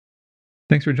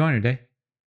Thanks for joining today.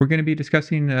 We're going to be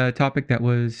discussing a topic that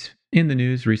was in the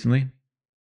news recently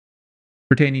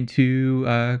pertaining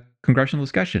to congressional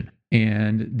discussion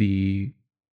and the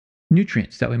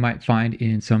nutrients that we might find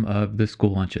in some of the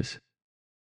school lunches.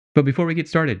 But before we get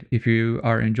started, if you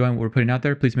are enjoying what we're putting out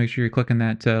there, please make sure you're clicking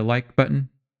that like button,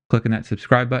 clicking that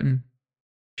subscribe button,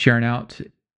 sharing out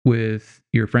with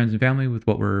your friends and family with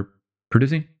what we're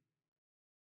producing.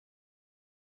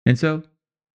 And so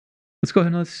let's go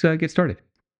ahead and let's get started.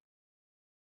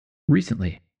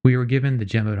 Recently, we were given the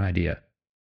gem of an idea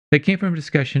that came from a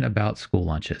discussion about school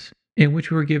lunches, in which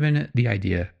we were given the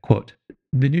idea, quote,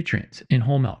 the nutrients in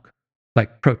whole milk,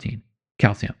 like protein,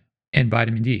 calcium, and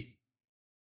vitamin D,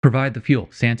 provide the fuel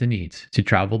Santa needs to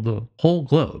travel the whole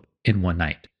globe in one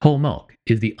night. Whole milk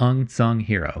is the unsung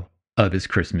hero of his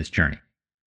Christmas journey.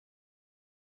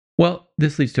 Well,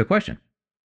 this leads to a question.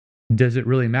 Does it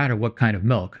really matter what kind of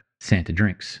milk Santa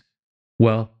drinks?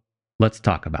 Well, let's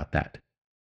talk about that.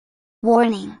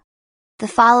 Warning. The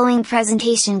following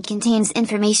presentation contains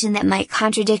information that might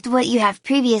contradict what you have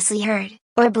previously heard,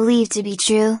 or believed to be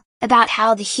true, about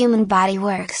how the human body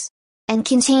works, and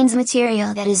contains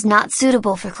material that is not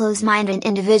suitable for closed-minded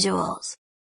individuals.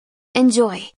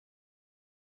 Enjoy!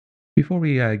 Before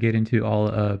we get into all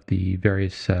of the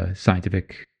various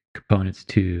scientific components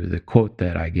to the quote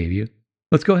that I gave you,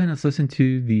 let's go ahead and let's listen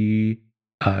to the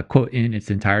quote in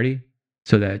its entirety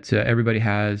so that everybody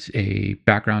has a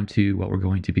background to what we're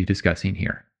going to be discussing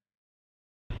here.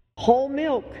 Whole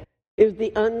milk is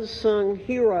the unsung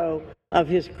hero of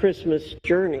his Christmas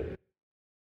journey.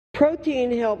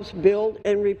 Protein helps build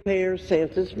and repair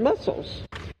Santa's muscles.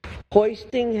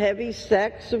 Hoisting heavy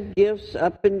sacks of gifts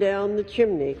up and down the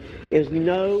chimney is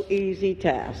no easy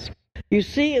task. You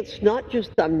see, it's not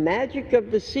just the magic of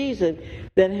the season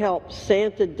that helps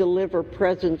Santa deliver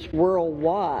presents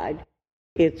worldwide.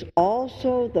 It's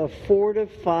also the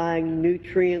fortifying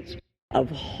nutrients of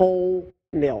whole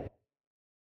milk.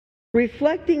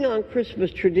 Reflecting on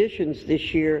Christmas traditions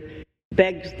this year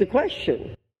begs the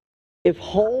question, if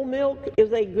whole milk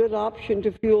is a good option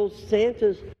to fuel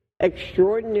Santa's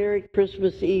extraordinary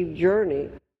Christmas Eve journey,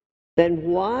 then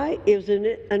why isn't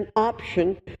it an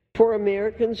option for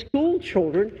American school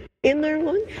children in their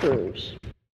lunchrooms?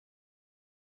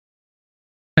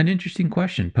 An interesting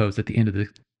question posed at the end of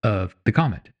the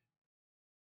comment.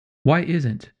 Why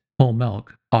isn't whole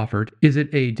milk offered? Is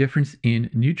it a difference in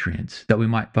nutrients that we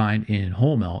might find in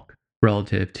whole milk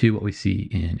relative to what we see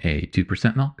in a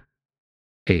 2% milk,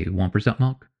 a 1%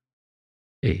 milk,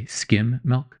 a skim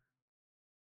milk,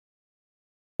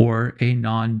 or a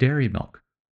non-dairy milk?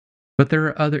 But there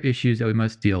are other issues that we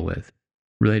must deal with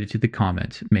related to the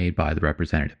comment made by the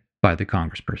representative, by the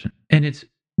congressperson. And it's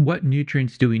what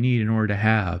nutrients do we need in order to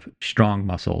have strong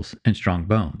muscles and strong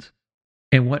bones?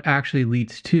 And what actually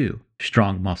leads to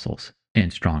strong muscles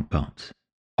and strong bones?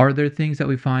 Are there things that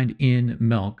we find in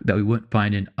milk that we wouldn't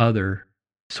find in other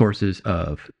sources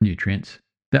of nutrients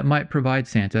that might provide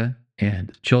Santa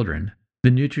and children the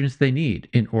nutrients they need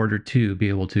in order to be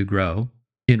able to grow,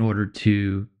 in order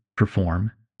to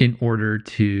perform, in order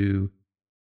to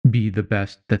be the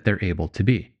best that they're able to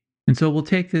be? And so we'll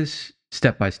take this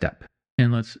step by step.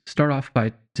 And let's start off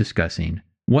by discussing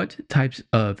what types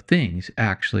of things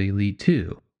actually lead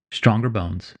to stronger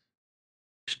bones,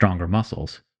 stronger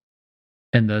muscles,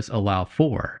 and thus allow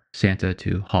for Santa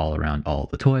to haul around all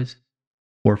the toys,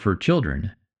 or for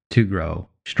children to grow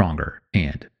stronger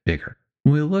and bigger.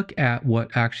 When we look at what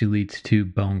actually leads to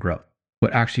bone growth,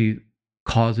 what actually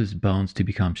causes bones to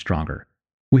become stronger,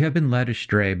 we have been led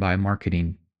astray by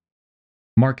marketing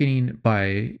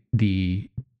by the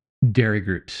dairy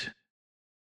groups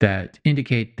that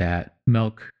indicate that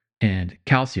milk and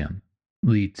calcium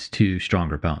leads to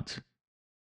stronger bones.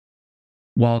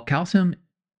 While calcium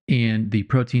and the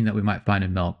protein that we might find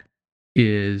in milk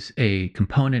is a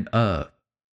component of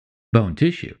bone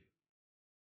tissue,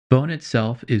 bone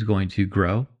itself is going to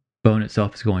grow, bone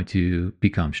itself is going to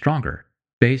become stronger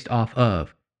based off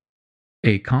of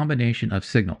a combination of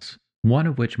signals, one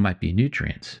of which might be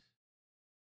nutrients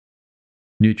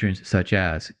such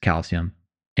as calcium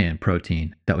and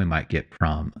protein that we might get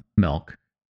from milk,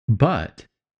 but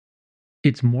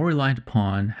it's more reliant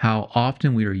upon how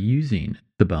often we are using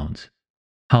the bones,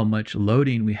 how much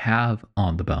loading we have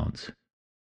on the bones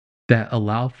that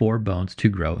allow for bones to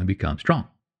grow and become strong,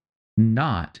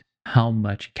 not how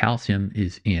much calcium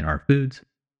is in our foods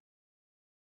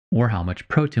or how much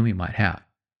protein we might have.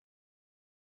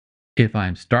 If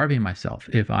I'm starving myself,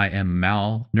 if I am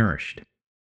malnourished,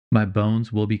 my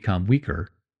bones will become weaker.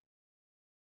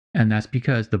 And that's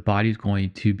because the body's going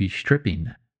to be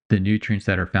stripping the nutrients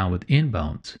that are found within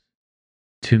bones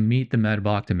to meet the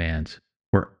metabolic demands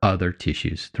or other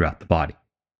tissues throughout the body.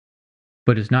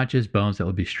 But it's not just bones that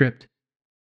will be stripped.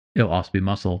 It'll also be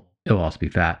muscle. It'll also be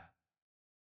fat.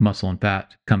 Muscle and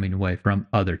fat coming away from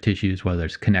other tissues, whether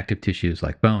it's connective tissues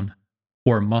like bone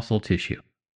or muscle tissue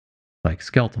like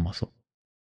skeletal muscle.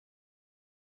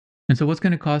 And so, what's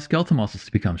going to cause skeletal muscles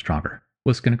to become stronger?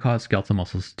 What's going to cause skeletal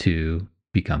muscles to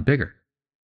become bigger?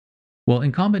 Well,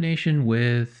 in combination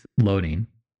with loading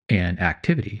and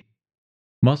activity,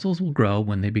 muscles will grow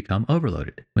when they become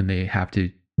overloaded, when they have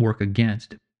to work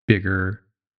against bigger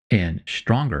and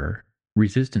stronger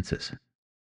resistances,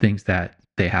 things that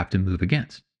they have to move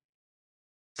against,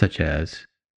 such as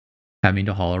having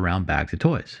to haul around bags of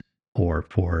toys, or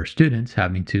for students,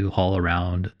 having to haul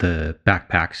around the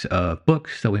backpacks of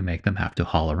books that we make them have to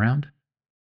haul around,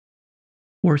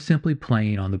 or simply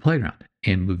playing on the playground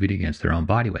and moving against their own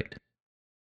body weight.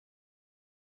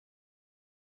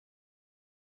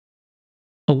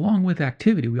 Along with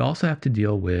activity, we also have to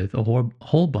deal with a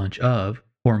whole bunch of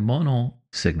hormonal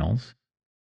signals,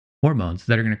 hormones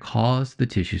that are going to cause the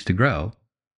tissues to grow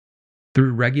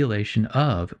through regulation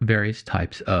of various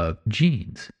types of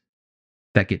genes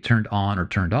that get turned on or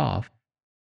turned off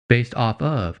based off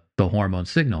of the hormone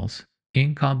signals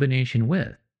in combination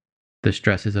with the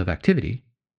stresses of activity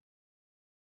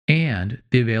and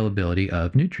the availability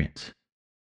of nutrients.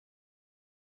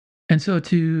 And so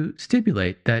to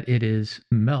stipulate that it is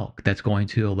milk that's going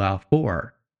to allow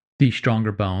for these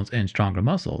stronger bones and stronger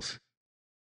muscles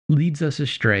leads us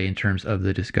astray in terms of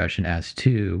the discussion as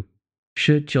to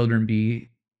should children be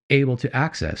able to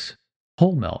access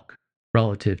whole milk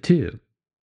relative to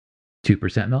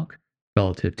 2% milk,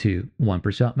 relative to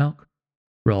 1% milk,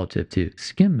 relative to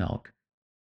skim milk,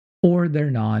 or their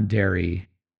non-dairy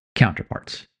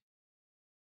counterparts.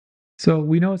 So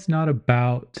we know it's not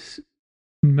about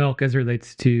milk as it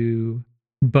relates to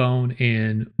bone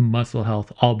and muscle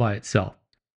health all by itself.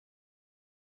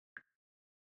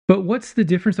 But what's the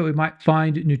difference that we might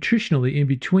find nutritionally in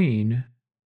between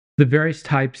the various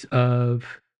types of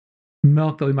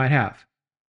milk that we might have?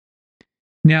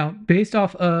 Now, based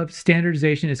off of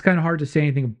standardization, it's kind of hard to say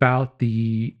anything about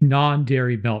the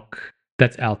non-dairy milk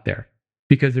that's out there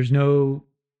because there's no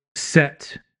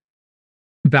set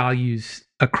values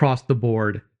across the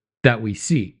board that we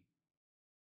see.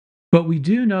 But we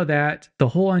do know that the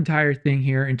whole entire thing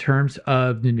here in terms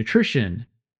of the nutrition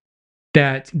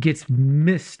that gets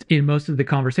missed in most of the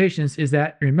conversations is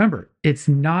that, remember, it's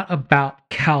not about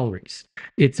calories.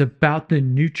 It's about the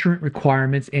nutrient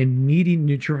requirements and meeting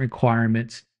nutrient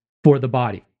requirements for the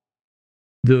body.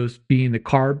 Those being the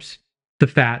carbs, the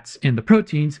fats, and the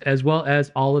proteins, as well as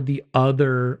all of the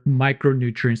other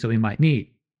micronutrients that we might need.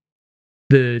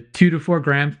 The 2 to 4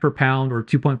 grams per pound or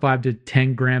 2.5 to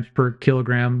 10 grams per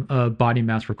kilogram of body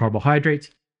mass for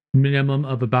carbohydrates, minimum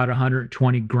of about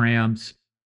 120 grams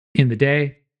in the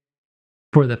day.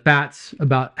 For the fats,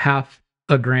 about half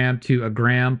a gram to a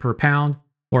gram per pound,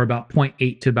 or about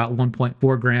 0.8 to about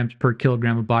 1.4 grams per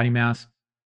kilogram of body mass.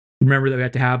 Remember that we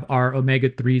have to have our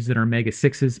omega-3s and our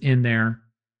omega-6s in there,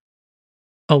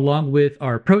 along with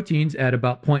our proteins at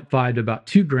about 0.5 to about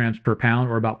 2 grams per pound,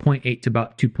 or about 0.8 to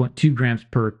about 2.2 grams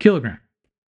per kilogram.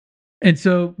 And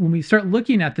so when we start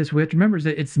looking at this, we have to remember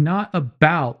that it's not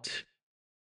about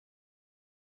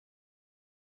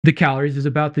the calories, is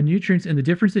about the nutrients and the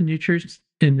difference in nutrients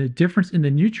and the difference in the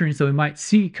nutrients that we might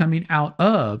see coming out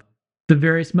of the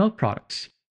various milk products.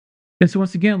 And so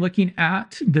once again, looking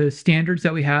at the standards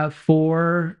that we have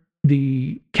for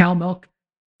the cow milk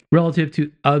relative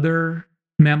to other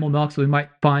mammal milks that we might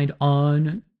find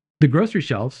on the grocery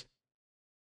shelves,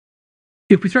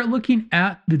 if we start looking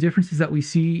at the differences that we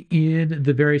see in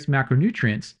the various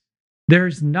macronutrients,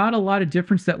 there's not a lot of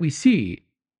difference that we see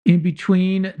in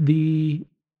between the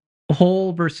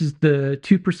whole versus the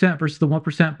 2% versus the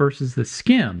 1% versus the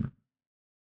skim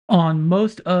on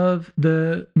most of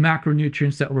the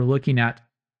macronutrients that we're looking at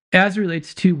as it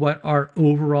relates to what our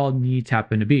overall needs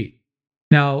happen to be.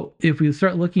 Now, if we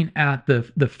start looking at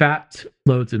the fat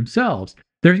loads themselves,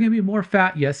 there's going to be more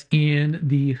fat, yes, in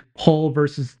the whole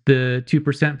versus the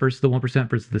 2% versus the 1%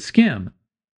 versus the skim.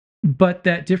 But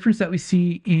that difference that we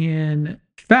see in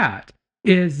fat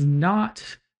is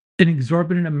not an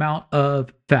exorbitant amount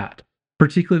of fat,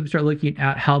 particularly if we start looking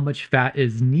at how much fat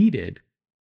is needed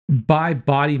by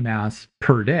body mass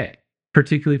per day,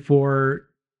 particularly for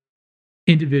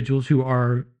individuals who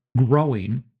are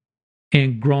growing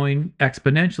and growing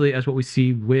exponentially as what we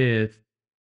see with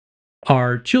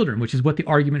our children, which is what the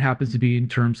argument happens to be in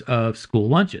terms of school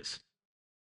lunches.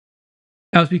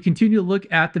 As we continue to look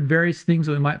at the various things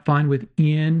that we might find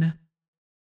within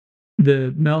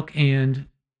the milk and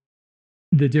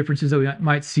the differences that we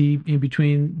might see in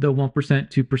between the 1%,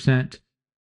 2%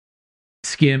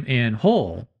 skim and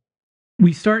whole,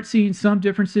 we start seeing some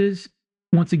differences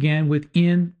once again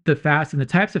within the fats and the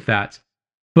types of fats.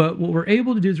 But what we're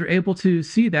able to do is we're able to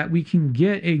see that we can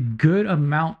get a good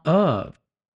amount of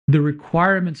the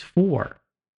requirements for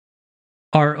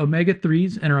our omega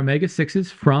 3s and our omega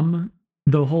 6s from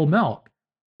the whole milk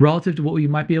relative to what we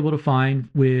might be able to find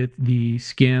with the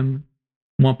skim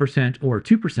 1% or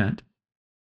 2%.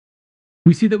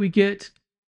 We see that we get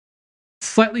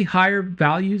slightly higher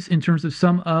values in terms of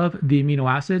some of the amino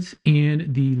acids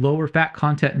in the lower fat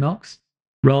content milks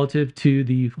relative to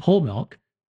the whole milk.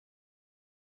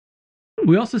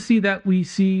 We also see that we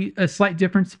see a slight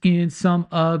difference in some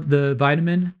of the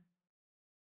vitamin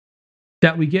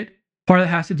that we get. Part of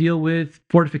that has to deal with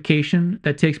fortification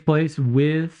that takes place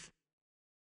with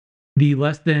the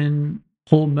less than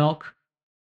whole milk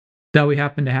that we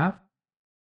happen to have.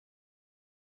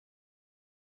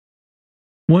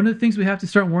 One of the things we have to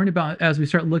start worrying about as we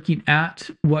start looking at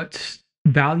what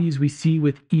values we see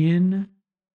within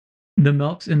the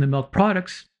milks and the milk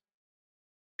products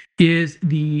is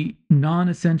the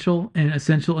non-essential and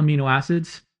essential amino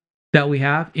acids that we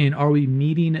have, and are we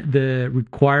meeting the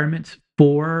requirements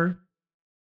for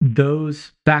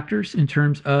those factors in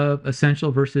terms of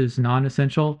essential versus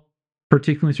non-essential,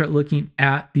 particularly start looking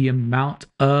at the amount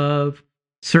of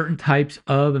certain types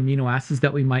of amino acids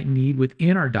that we might need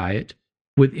within our diet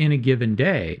within a given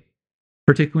day,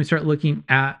 particularly start looking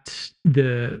at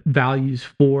the values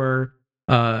for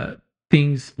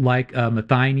things like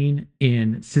methionine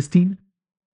and cysteine,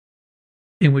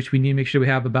 in which we need to make sure we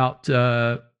have about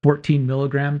 14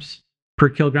 milligrams per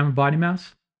kilogram of body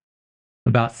mass,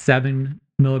 about 7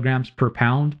 milligrams per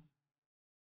pound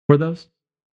for those.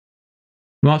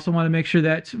 We also want to make sure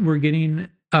that we're getting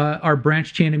our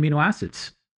branch chain amino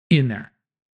acids in there,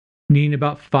 needing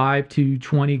about 5 to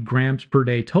 20 grams per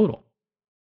day total.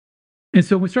 And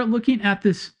so when we start looking at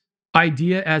this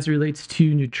idea as it relates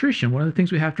to nutrition, one of the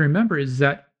things we have to remember is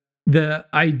that the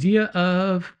idea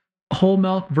of whole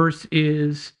milk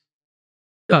versus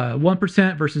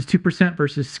 1% versus 2%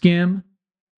 versus skim,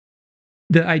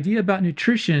 the idea about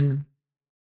nutrition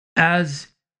as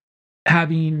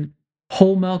having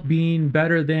whole milk being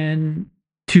better than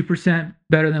 2%,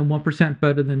 better than 1%,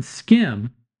 better than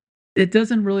skim, it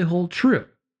doesn't really hold true.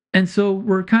 And so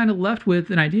we're kind of left with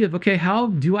an idea of, okay, how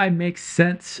do I make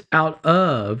sense out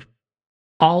of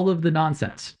all of the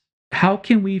nonsense? How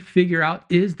can we figure out,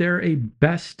 is there a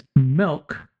best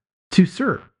milk to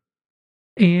serve?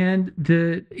 And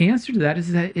the answer to that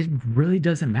is that it really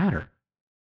doesn't matter.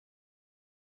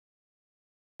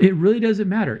 It really doesn't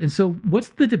matter. And so what's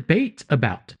the debate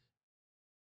about?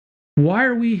 Why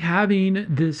are we having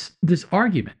this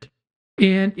argument?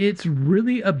 And it's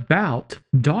really about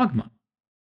dogma.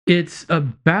 It's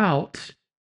about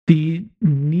the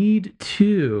need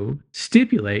to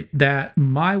stipulate that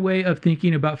my way of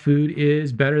thinking about food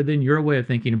is better than your way of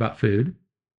thinking about food,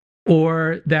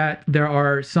 or that there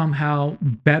are somehow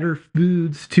better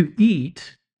foods to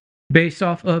eat based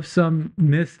off of some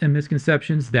myths and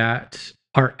misconceptions that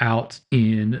are out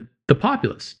in the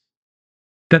populace.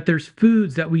 That there's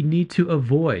foods that we need to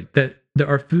avoid, that there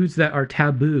are foods that are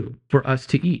taboo for us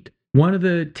to eat. One of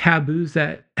the taboos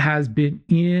that has been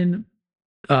in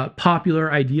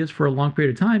popular ideas for a long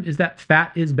period of time is that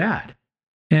fat is bad,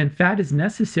 and fat is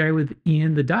necessary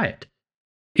within the diet.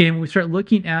 And when we start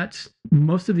looking at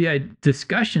most of the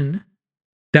discussion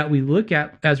that we look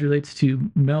at as relates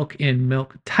to milk and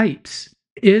milk types,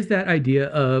 is that idea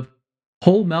of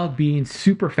whole milk being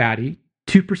super fatty,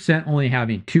 2% only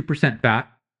having 2%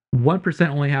 fat, 1%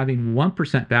 only having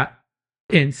 1% fat,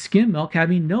 and skim milk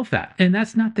having no fat. And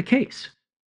that's not the case.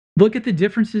 Look at the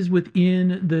differences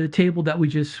within the table that we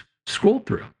just scrolled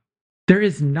through. There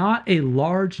is not a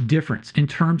large difference in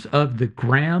terms of the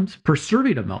grams per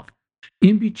serving of milk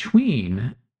in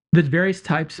between the various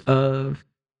types of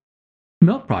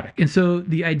milk product. And so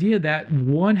the idea that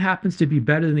one happens to be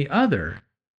better than the other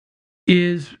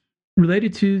is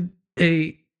related to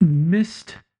a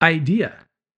missed idea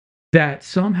that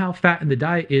somehow fat in the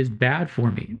diet is bad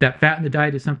for me, that fat in the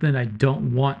diet is something I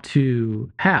don't want to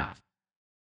have.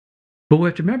 But what we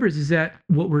have to remember is that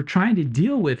what we're trying to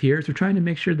deal with here is we're trying to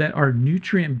make sure that our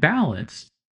nutrient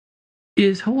balance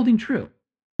is holding true.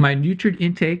 My nutrient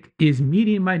intake is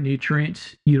meeting my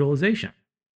nutrient utilization.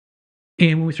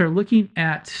 And when we start looking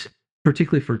at,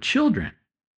 particularly for children,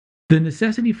 the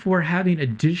necessity for having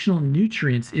additional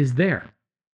nutrients is there.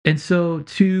 And so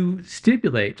to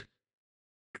stipulate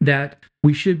that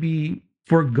we should be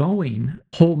foregoing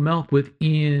whole milk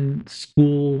within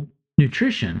school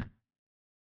nutrition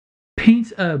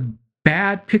paints a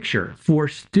bad picture for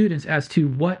students as to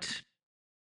what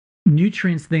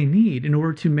nutrients they need in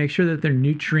order to make sure that their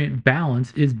nutrient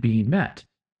balance is being met.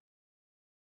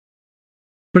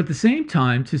 But at the same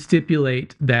time, to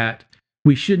stipulate that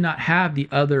we should not have the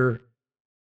other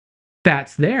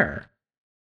fats there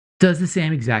does the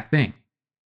same exact thing.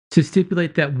 To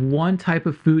stipulate that one type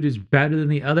of food is better than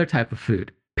the other type of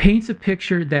food paints a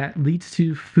picture that leads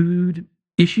to food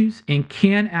issues and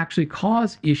can actually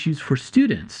cause issues for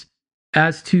students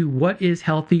as to what is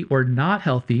healthy or not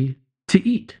healthy to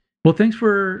eat. Well, thanks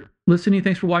for listening.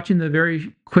 Thanks for watching the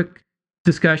very quick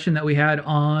discussion that we had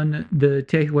on the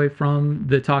takeaway from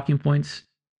the talking points.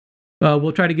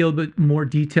 We'll try to get a little bit more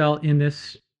detail in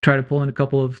this, try to pull in a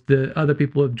couple of the other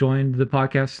people who have joined the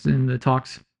podcast and the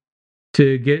talks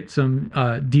to get some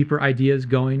deeper ideas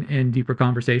going and deeper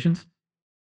conversations.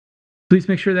 Please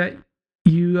make sure that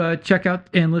you check out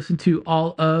and listen to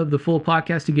all of the full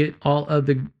podcast to get all of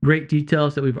the great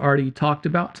details that we've already talked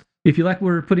about. If you like what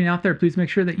we're putting out there, please make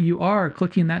sure that you are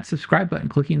clicking that subscribe button,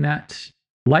 clicking that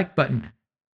like button.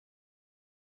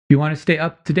 If you want to stay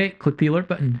up to date, click the alert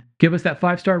button. Give us that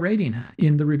 5-star rating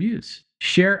in the reviews.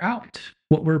 Share out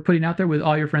what we're putting out there with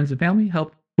all your friends and family.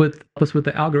 Help us with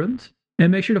the algorithms.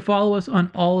 And make sure to follow us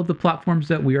on all of the platforms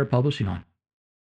that we are publishing on.